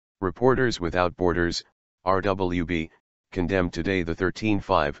Reporters Without Borders, RWB, condemned today the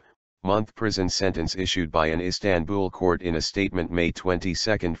 13-5-month prison sentence issued by an Istanbul court in a statement May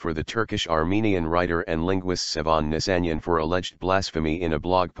 22 for the Turkish Armenian writer and linguist Sevan Nişanyan for alleged blasphemy in a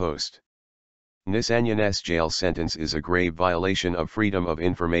blog post. Nişanyan's jail sentence is a grave violation of freedom of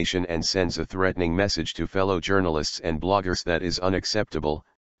information and sends a threatening message to fellow journalists and bloggers that is unacceptable,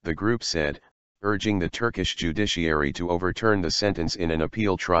 the group said, urging the Turkish judiciary to overturn the sentence in an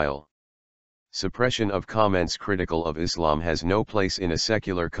appeal trial. Suppression of comments critical of Islam has no place in a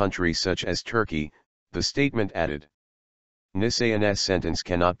secular country such as Turkey, the statement added. Nişayan's sentence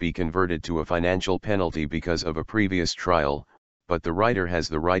cannot be converted to a financial penalty because of a previous trial, but the writer has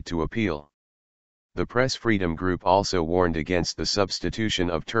the right to appeal. The Press Freedom Group also warned against the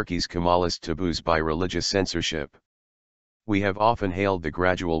substitution of Turkey's Kemalist taboos by religious censorship. We have often hailed the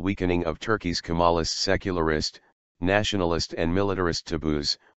gradual weakening of Turkey's Kemalist secularist, nationalist and militarist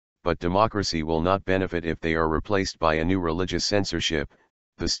taboos, but democracy will not benefit if they are replaced by a new religious censorship,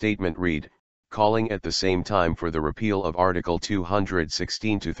 the statement read, calling at the same time for the repeal of Article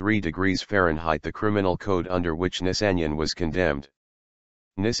 216 to 3 degrees Fahrenheit, the criminal code under which Nişanyan was condemned.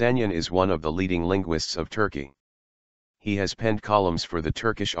 Nişanyan is one of the leading linguists of Turkey. He has penned columns for the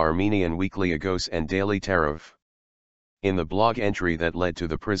Turkish Armenian weekly Agos and Daily Taraf. In the blog entry that led to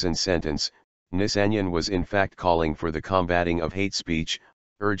the prison sentence, Nişanyan was in fact calling for the combating of hate speech,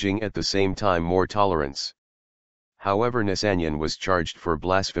 urging at the same time more tolerance. However, Nişanyan was charged for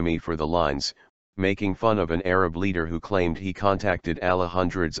blasphemy for the lines, making fun of an Arab leader who claimed he contacted Allah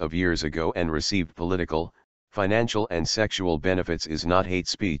hundreds of years ago and received political, financial and sexual benefits is not hate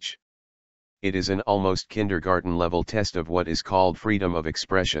speech. It is an almost kindergarten-level test of what is called freedom of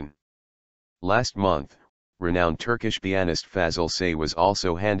expression. Last month, renowned Turkish pianist Fazıl Say was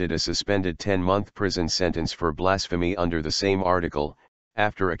also handed a suspended 10-month prison sentence for blasphemy under the same article,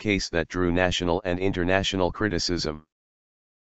 after a case that drew national and international criticism.